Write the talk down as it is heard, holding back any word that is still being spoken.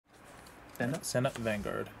Stand up. Stand up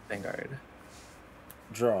Vanguard. Vanguard.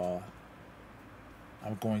 Draw.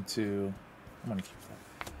 I'm going to keep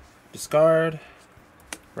that. Discard.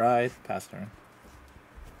 Ride. Pass turn.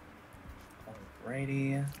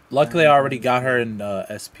 Alrighty. Luckily, I already got her in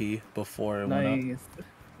SP before it went up. Nice.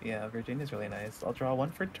 Yeah, Virginia's really nice. I'll draw one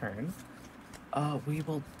for turn. We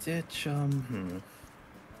will ditch,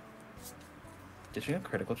 ditching a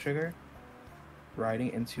critical trigger.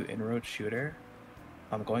 Riding into Inroad Shooter.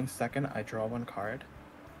 I'm going second, I draw one card.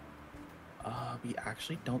 We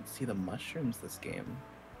actually don't see the mushrooms this game.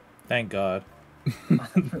 Thank God.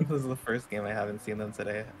 This is the first game I haven't seen them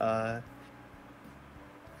today. What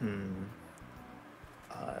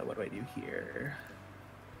do I do here?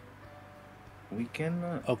 We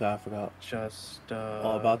can. Okay, I forgot. Just.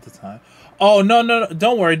 All about the time. Oh no!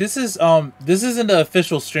 Don't worry. This isn't the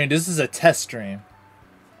official stream. This is a test stream.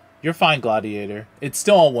 You're fine, Gladiator. It's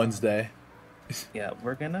still on Wednesday. Yeah,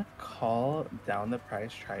 we're gonna call down the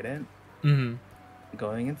price Trident. Mm-hmm.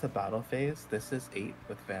 Going into battle phase, this is 8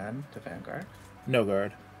 with Van to Vanguard. No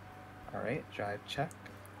guard. Alright, drive check.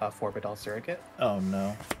 4-Bidal Surrogate. Oh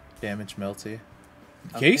no. Damage Melty.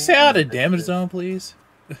 Can Okay, you stay out of this damage is- zone, please?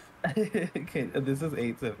 Okay, this is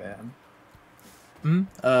 8 to Van.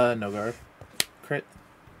 No guard. Crit.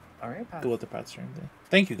 Alright, pass. Go with the price stream thing.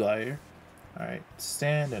 Thank you, Gladiator. Alright,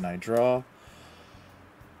 stand and I draw.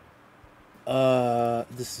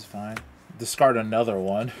 This is fine. Discard another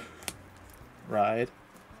one. Ride.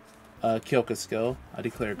 Kyouka skill. I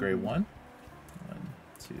declare grade 1. 1,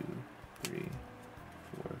 2, 3,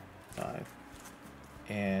 4, 5.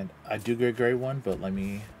 And I do get grade 1, but let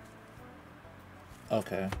me...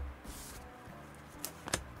 Okay.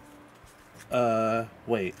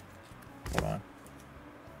 Wait. Hold on.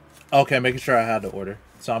 Okay, making sure I had the order.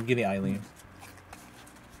 So I'm getting Eileen.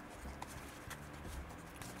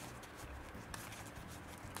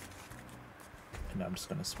 And I'm just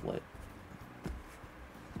gonna split.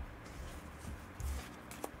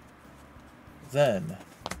 Then,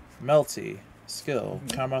 Melty, skill,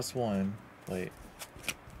 counterblast 1. Wait.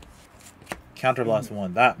 Counterblast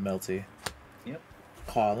 1, that Melty. Yep.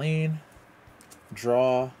 Colleen,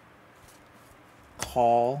 draw,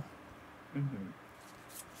 call,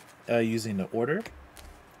 using the order.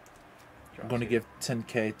 I'm going to give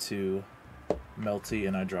 10k to Melty,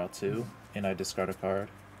 and I draw 2, and I discard a card.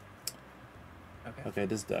 Okay,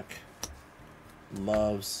 this deck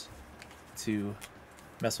loves to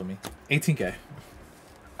mess with me. 18k.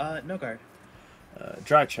 No guard.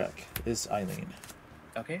 Dry check is Eileen.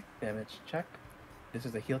 Okay, damage check. This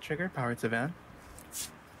is a heal trigger, power to Van.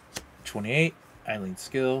 28, Eileen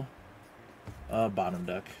skill. Bottom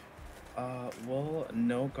deck. We'll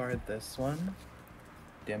no guard this one.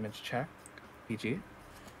 Damage check, PG.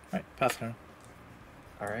 Alright, pass turn.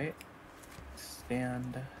 Alright.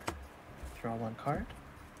 Stand. Draw one card.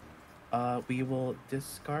 We will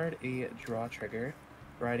discard a draw trigger.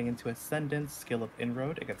 Riding into Ascendant, skill of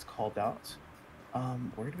Inroad. It gets called out.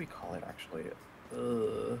 Where do we call it actually?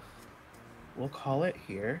 We'll call it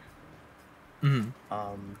here.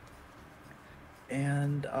 Mm-hmm.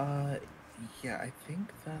 Yeah, I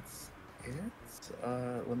think that's it.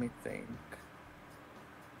 Let me think.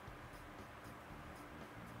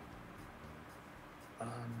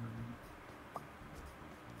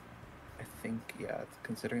 I think, yeah,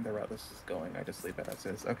 considering the route this is going, I just leave it as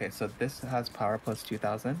is. Okay, so this has power plus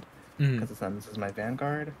 2000, because this is my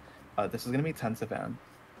Vanguard. This is going to be 10 to Van.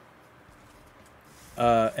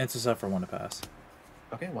 Intercept for 1 to pass.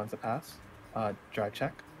 Okay, 1's a pass. Drive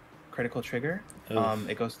check. Critical trigger. Oof.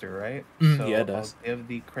 It goes through, right? So yeah, it does. I'll give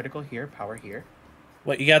the critical here, power here.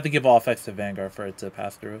 Wait, you have to give all effects to Vanguard for it to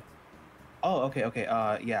pass through. Oh, okay.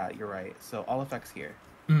 Yeah, you're right. So all effects here.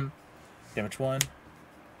 Damage 1.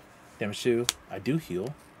 Damage 2. I do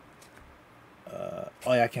heal. Oh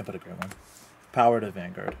yeah, I can't put a great one. Power to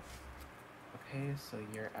Vanguard. Okay, so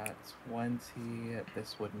you're at 20.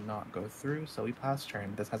 This would not go through, so we pass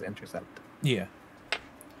turn. This has intercept. Yeah.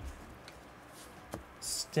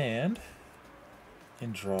 Stand.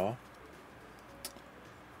 And draw.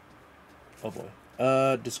 Oh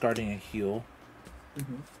boy. Discarding a heal.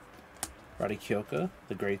 Riding Kyouka,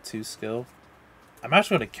 the grade 2 skill. I'm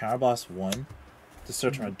actually going to counterblast 1 to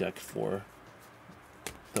search my deck for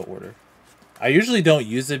the order. I usually don't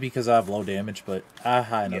use it because I have low damage, but I have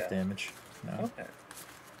high enough damage. No. Okay.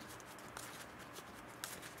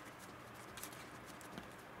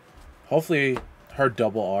 Hopefully her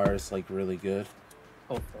double R is like really good.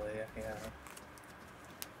 Hopefully, yeah.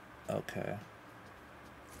 Okay.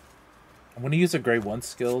 I'm going to use a grade 1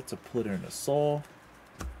 skill to put her in a soul.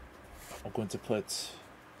 I'm going to put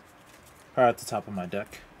her at the top of my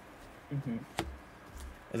deck.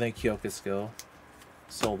 And then Kyouka skill.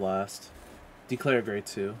 Soul Blast. Declare grade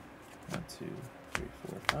 2. 1, 2, 3,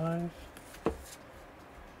 4, 5.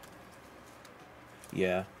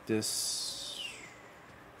 Yeah, this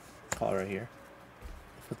call right here.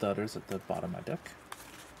 Put the others at the bottom of my deck.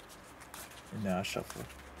 And now I shuffle.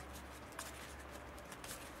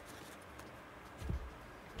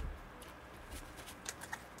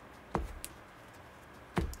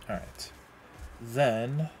 Alright.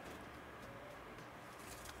 Then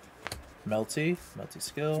Melty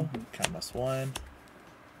skill, count +1.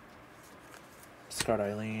 Discard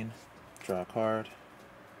Eileen, draw a card.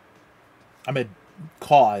 I'm gonna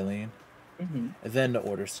call Eileen, and then the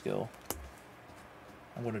order skill.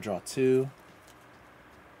 I'm gonna draw 2.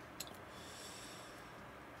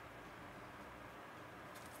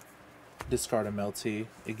 Discard a Melty.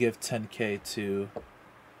 It gives 10k to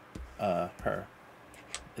her.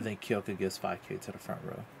 And then Kyouka gives 5k to the front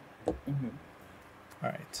row.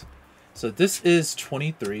 Alright. So this is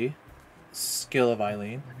 23. Skill of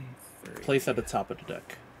Eileen. 23. Place at the top of the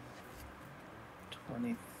deck.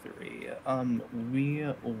 23. We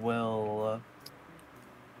will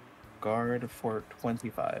guard for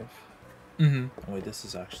 25. Wait, this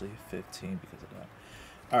is actually 15 because of that.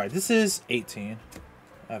 Alright, this is 18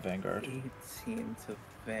 at Vanguard. 18 to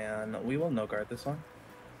Van. We will no guard this one.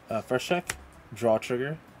 First check, draw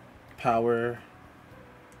trigger, power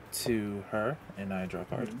to her, and I draw a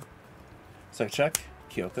card. Second check,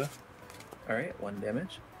 Kyouka. Alright, 1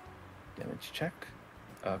 damage. Damage check.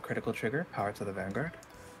 Critical trigger, power to the Vanguard.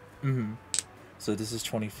 So this is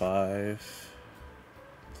 25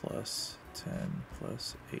 plus 10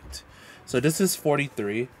 plus 8. So this is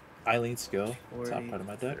 43. Eileen skill, 43. Top part of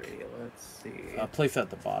my deck. Let's see. Place at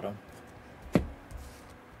the bottom.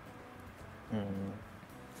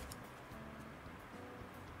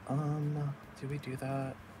 Do we do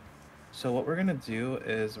that? So what we're gonna do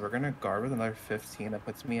is we're gonna guard with another 15. That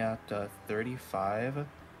puts me at 35.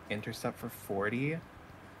 Intercept for 40,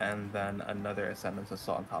 and then another Ascendance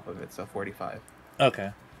Assault on top of it, so 45.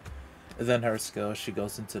 Okay. And then her skill, she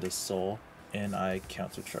goes into the soul, and I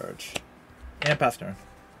countercharge. And pass turn.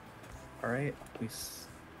 Alright, we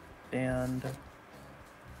stand.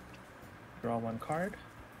 Draw 1 card.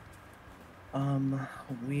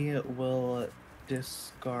 We will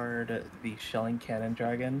discard the Shelling Cannon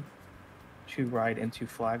Dragon to ride into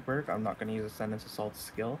Flagburg. I'm not gonna use Ascendance Assault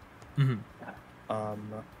skill.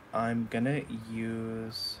 I'm gonna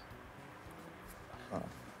use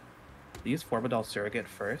Forbidal Surrogate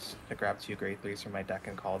first to grab 2 grade 3s from my deck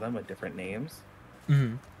and call them with different names.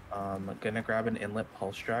 I'm gonna grab an Inlet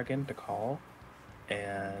Pulse Dragon to call,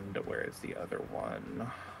 and where is the other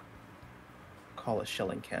one? Call a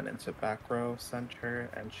Shelling Cannon to back row, center,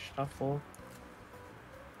 and shuffle.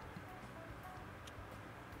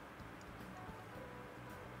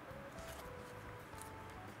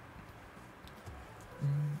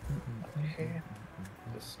 Okay,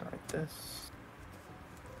 discard this.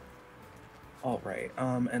 Alright,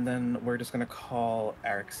 and then we're just gonna call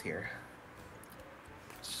Eric's here.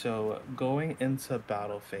 So going into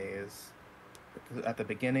battle phase, at the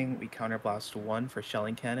beginning we counterblast 1 for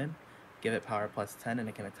Shelling Cannon, give it power +10, and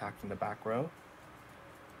it can attack from the back row.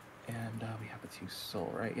 And we have a 2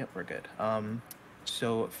 soul, right? Yep, we're good.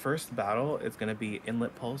 So first battle is gonna be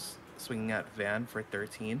Inlet Pulse, swinging at Van for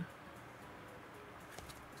 13.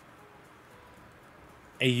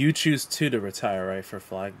 And you choose 2 to retire, right, for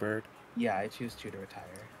Flagburg? Yeah, I choose 2 to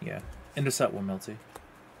retire. Yeah. Intercept 1 Melty.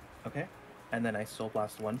 Okay. And then I Soul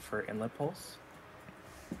Blast 1 for Inlet Pulse.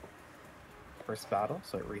 First battle,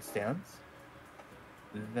 so it restands.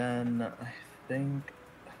 Then I think...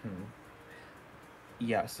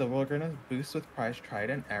 Yeah, so we're going to boost with Prize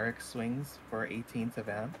Trident. Eric swings for 18 to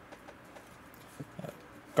Van.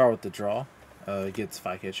 Guard with the draw. Gets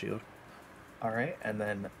 5k shield. Alright, and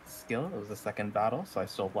then skill, it was the second battle, so I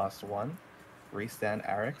Soul Blast 1. Restand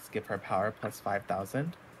Eric's, give her power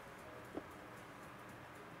 +5,000.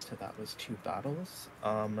 So that was 2 battles.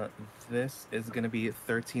 This is going to be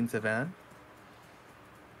 13 to Van.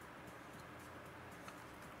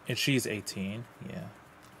 And she's 18, yeah.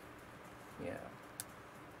 Yeah.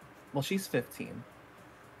 Well, she's 15.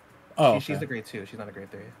 Oh, She's a grade 2, she's not a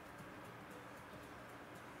grade 3.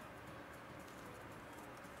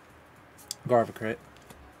 Guard of a crit.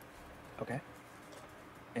 Okay.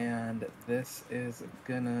 And this is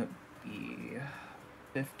gonna be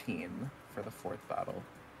 15 for the 4th battle.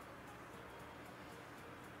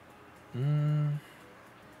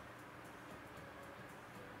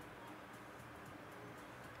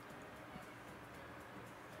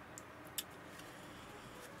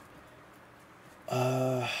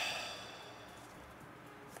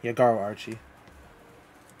 Yeah, Garo Archie.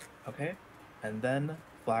 Okay. And then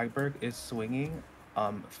Flagburg is swinging.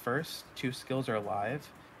 First, 2 skills are live.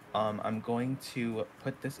 I'm going to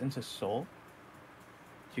put this into Soul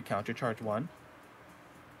to countercharge 1.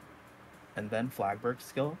 And then Flagburg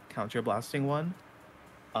skill, counter blasting 1.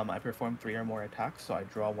 I perform 3 or more attacks, so I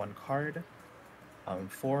draw 1 card.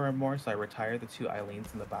 4 or more, so I retire the 2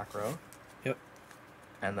 Eileens in the back row. Yep.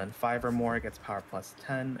 And then 5 or more gets power plus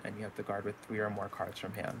 10, and you have to guard with 3 or more cards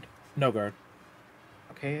from hand. No guard.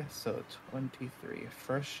 Okay, so 23.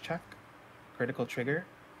 First check, critical trigger,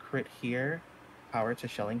 crit here, power to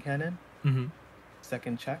shelling cannon. Mm-hmm.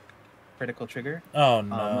 Second check, critical trigger. Oh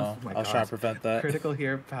no, oh I was trying to prevent that. Critical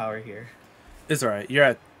here, power here. It's alright. You're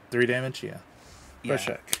at 3 damage, yeah. First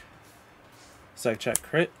Yeah. check. Second check,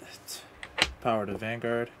 crit. Power to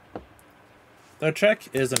Vanguard. Third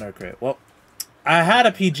check is an crit. Well, I had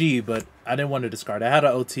a PG, but I didn't want to discard. I had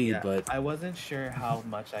an OT, but I wasn't sure how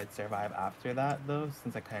much I'd survive after that, though,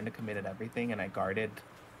 since I kind of committed everything and I guarded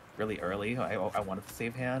really early. I wanted to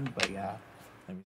save hand, but yeah.